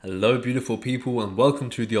Hello, beautiful people, and welcome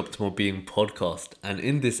to the Optimal Being podcast. And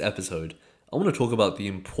in this episode, I want to talk about the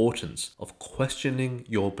importance of questioning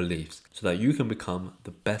your beliefs so that you can become the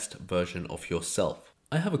best version of yourself.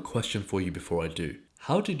 I have a question for you before I do.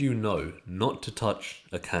 How did you know not to touch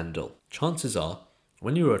a candle? Chances are,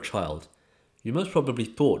 when you were a child, you most probably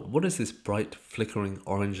thought, what is this bright, flickering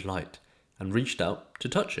orange light? And reached out to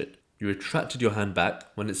touch it. You retracted your hand back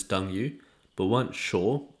when it stung you, but weren't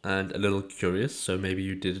sure and a little curious, so maybe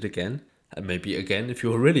you did it again, and maybe again if you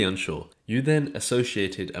were really unsure. You then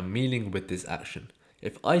associated a meaning with this action.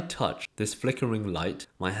 If I touch this flickering light,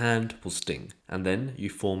 my hand will sting. And then you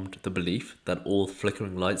formed the belief that all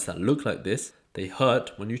flickering lights that look like this, they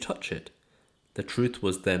hurt when you touch it. The truth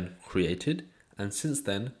was then created, and since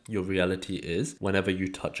then, your reality is whenever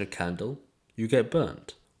you touch a candle, you get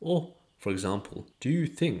burnt. Or, for example, do you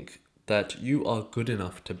think that you are good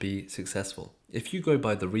enough to be successful? If you go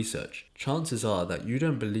by the research, chances are that you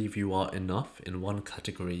don't believe you are enough in one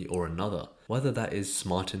category or another, whether that is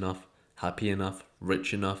smart enough, happy enough,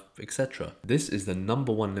 rich enough, etc. This is the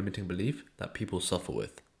number one limiting belief that people suffer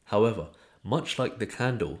with. However, much like the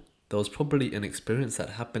candle, there was probably an experience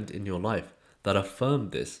that happened in your life that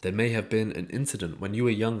affirmed this. There may have been an incident when you were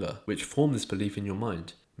younger which formed this belief in your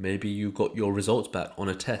mind. Maybe you got your results back on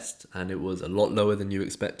a test and it was a lot lower than you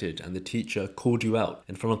expected, and the teacher called you out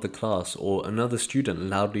in front of the class, or another student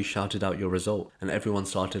loudly shouted out your result and everyone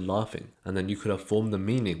started laughing. And then you could have formed the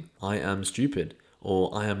meaning, I am stupid, or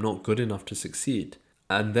I am not good enough to succeed.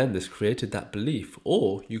 And then this created that belief.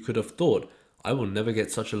 Or you could have thought, I will never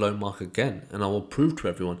get such a low mark again and I will prove to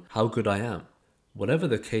everyone how good I am. Whatever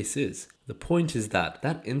the case is, the point is that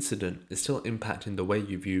that incident is still impacting the way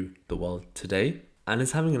you view the world today, and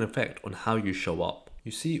is having an effect on how you show up.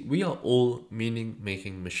 You see, we are all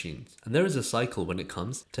meaning-making machines, and there is a cycle when it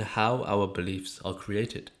comes to how our beliefs are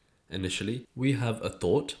created. Initially, we have a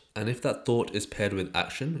thought, and if that thought is paired with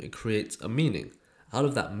action, it creates a meaning. Out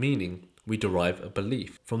of that meaning, we derive a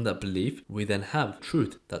belief. From that belief, we then have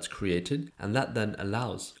truth that's created, and that then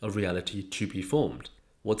allows a reality to be formed.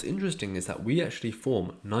 What's interesting is that we actually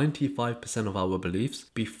form 95% of our beliefs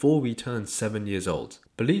before we turn 7 years old.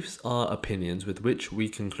 Beliefs are opinions with which we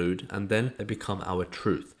conclude, and then they become our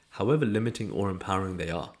truth, however limiting or empowering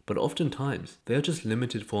they are. But oftentimes, they are just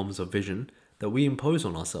limited forms of vision that we impose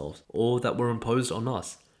on ourselves, or that were imposed on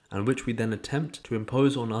us, and which we then attempt to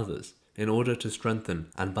impose on others in order to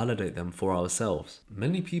strengthen and validate them for ourselves.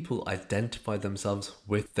 Many people identify themselves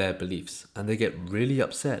with their beliefs, and they get really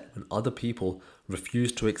upset when other people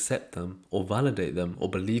refuse to accept them or validate them or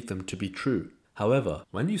believe them to be true. However,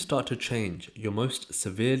 when you start to change your most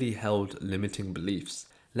severely held limiting beliefs,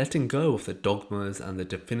 letting go of the dogmas and the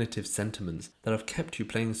definitive sentiments that have kept you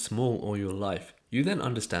playing small all your life, you then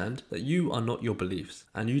understand that you are not your beliefs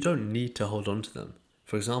and you don't need to hold on to them.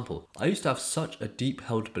 For example, I used to have such a deep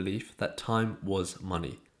held belief that time was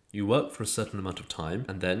money. You work for a certain amount of time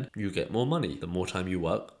and then you get more money. The more time you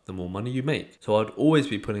work, the more money you make. So I'd always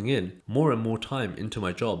be putting in more and more time into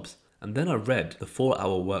my jobs. And then I read The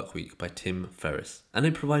 4-Hour Workweek by Tim Ferriss, and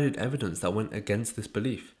it provided evidence that went against this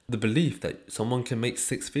belief. The belief that someone can make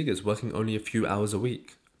 6 figures working only a few hours a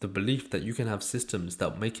week. The belief that you can have systems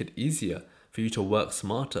that make it easier for you to work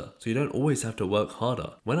smarter so you don't always have to work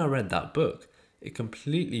harder. When I read that book, it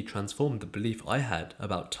completely transformed the belief I had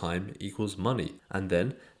about time equals money. And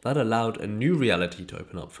then that allowed a new reality to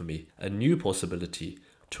open up for me, a new possibility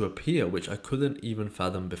to appear which I couldn't even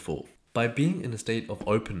fathom before. By being in a state of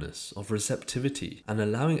openness, of receptivity, and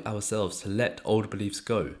allowing ourselves to let old beliefs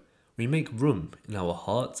go, we make room in our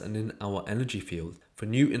hearts and in our energy field for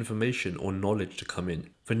new information or knowledge to come in,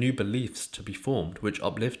 for new beliefs to be formed which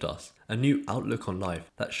uplift us, a new outlook on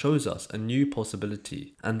life that shows us a new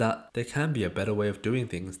possibility, and that there can be a better way of doing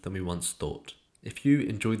things than we once thought. If you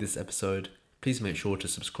enjoyed this episode, please make sure to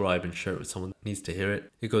subscribe and share it with someone that needs to hear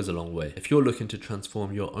it. It goes a long way. If you're looking to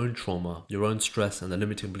transform your own trauma, your own stress, and the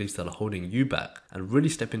limiting beliefs that are holding you back, and really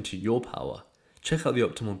step into your power, check out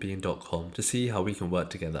theoptimalbeing.com to see how we can work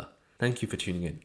together. Thank you for tuning in.